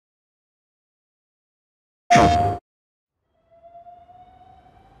We're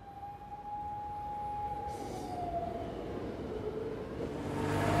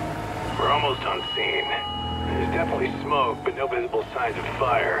almost on scene. There's definitely smoke, but no visible signs of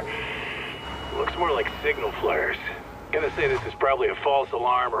fire. Looks more like signal flares. Gonna say this is probably a false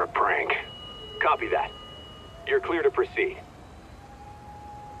alarm or a prank. Copy that. You're clear to proceed.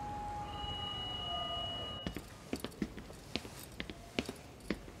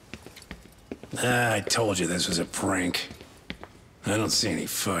 I told you this was a prank. I don't see any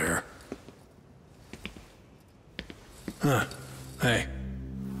fire. Huh. Hey.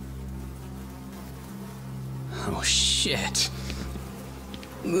 Oh, shit.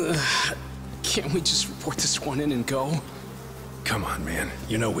 Ugh. Can't we just report this one in and go? Come on, man.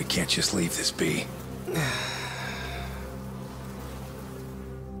 You know we can't just leave this be.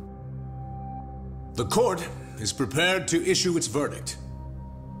 The court is prepared to issue its verdict.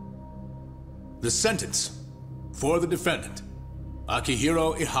 The sentence for the defendant,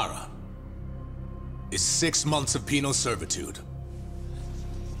 Akihiro Ihara, is 6 months of penal servitude.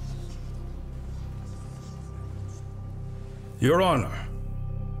 Your Honor,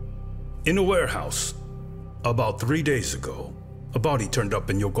 in a warehouse, about 3 days ago, a body turned up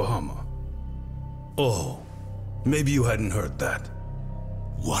in Yokohama. Oh, maybe you hadn't heard that.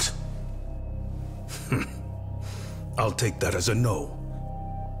 What? I'll take that as a no.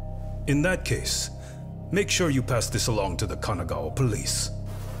 In that case, make sure you pass this along to the Kanagawa police.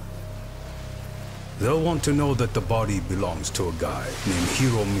 They'll want to know that the body belongs to a guy named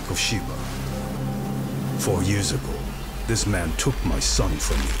Hiro Mikoshiba. 4 years ago, this man took my son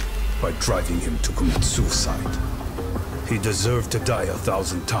from me by driving him to commit suicide. He deserved to die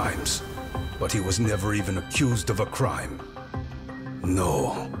 1,000 times, but he was never even accused of a crime.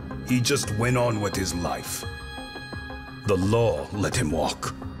 No, he just went on with his life. The law let him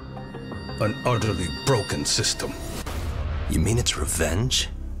walk. An utterly broken system. You mean it's revenge?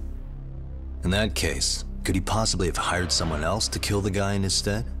 In that case, could he possibly have hired someone else to kill the guy in his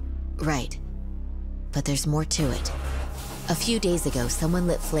stead? Right. But there's more to it. A few days ago, someone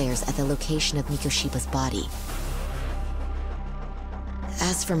lit flares at the location of Mikoshiba's body.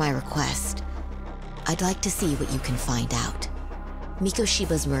 As for my request, I'd like to see what you can find out.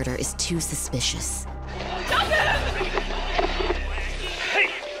 Mikoshiba's murder is too suspicious. Hey!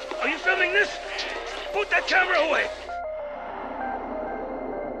 Are you filming this? Put that camera away!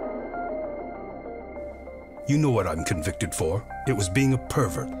 You know what I'm convicted for. It was being a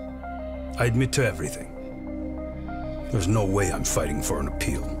pervert. I admit to everything. There's no way I'm fighting for an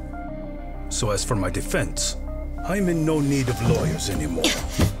appeal. So as for my defense, I'm in no need of lawyers anymore.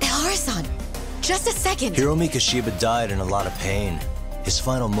 Ihara-san, just a second! Hiro Mikoshiba died in a lot of pain. His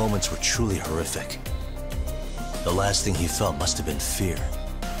final moments were truly horrific. The last thing he felt must have been fear.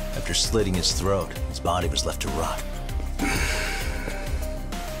 After slitting his throat, his body was left to rot.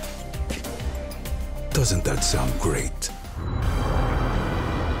 Doesn't that sound great?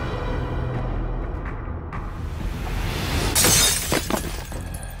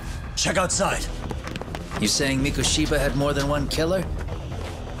 Check outside. You saying Mikoshiba had more than one killer?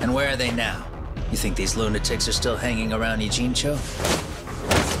 And where are they now? You think these lunatics are still hanging around Ijincho?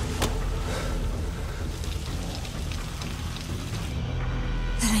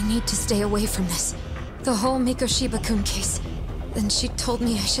 That I need to stay away from this. The whole Mikoshiba-kun case. Then she told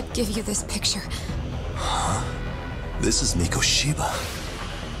me I should give you this picture. Huh? This is Mikoshiba.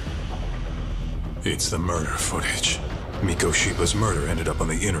 It's the murder footage. Mikoshiba's murder ended up on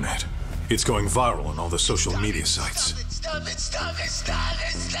the internet. It's going viral on all the social media sites. Stop it, stop it, stop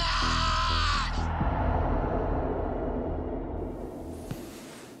it, stop!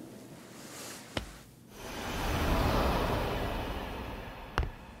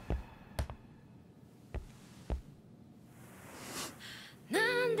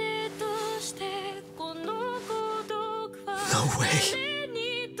 No way.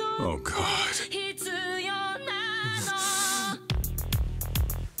 Oh, God.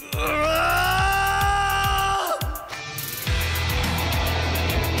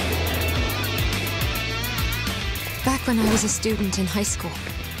 Back when I was a student in high school,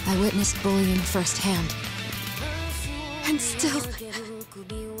 I witnessed bullying firsthand. And still,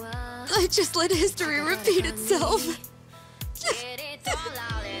 I just let history repeat itself.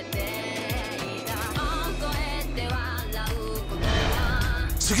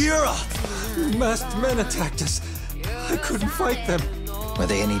 Sugiura! Masked men attacked us. I couldn't fight them. Were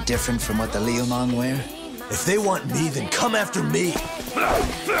they any different from what the Liumang wear? If they want me, then come after me.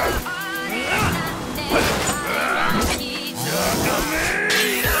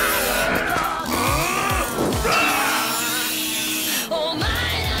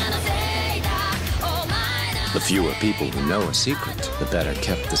 The fewer people who know a secret, the better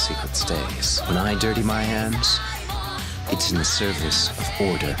kept the secret stays. When I dirty my hands, it's in the service of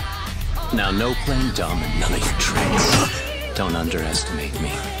order. Now, no playing dumb and none of your tricks. Don't underestimate me,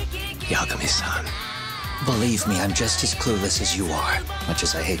 Yagami-san. Believe me, I'm just as clueless as you are, much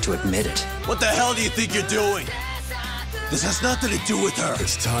as I hate to admit it. What the hell do you think you're doing? This has nothing to do with her.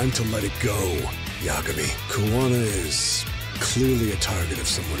 It's time to let it go, Yagami. Kuwana is clearly a target of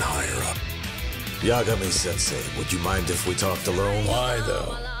someone higher up. Yagami-sensei, would you mind if we talked alone? Why,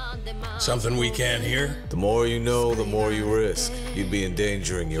 though? Something we can't hear? The more you know, the more you risk. You'd be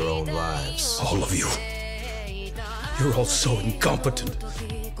endangering your own lives. All of you. You're all so incompetent.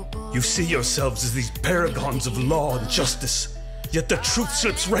 You see yourselves as these paragons of law and justice, yet the truth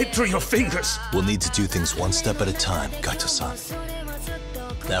slips right through your fingers. We'll need to do things one step at a time, Kaito-san.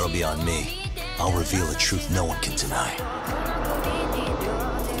 That'll be on me. I'll reveal a truth no one can deny.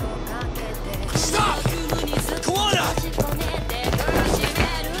 Stop! Kuwana!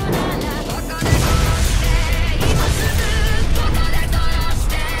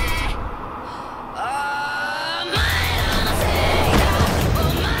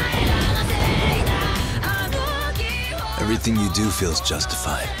 Everything you do feels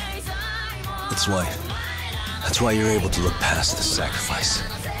justified. That's why you're able to look past the sacrifice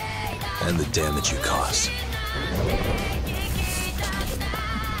and the damage you caused.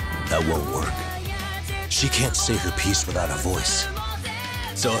 That won't work. She can't say her piece without a voice.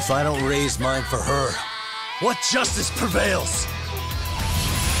 So if I don't raise mine for her, what justice prevails?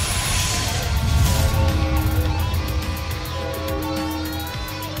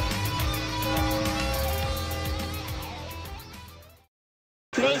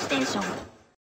 PlayStation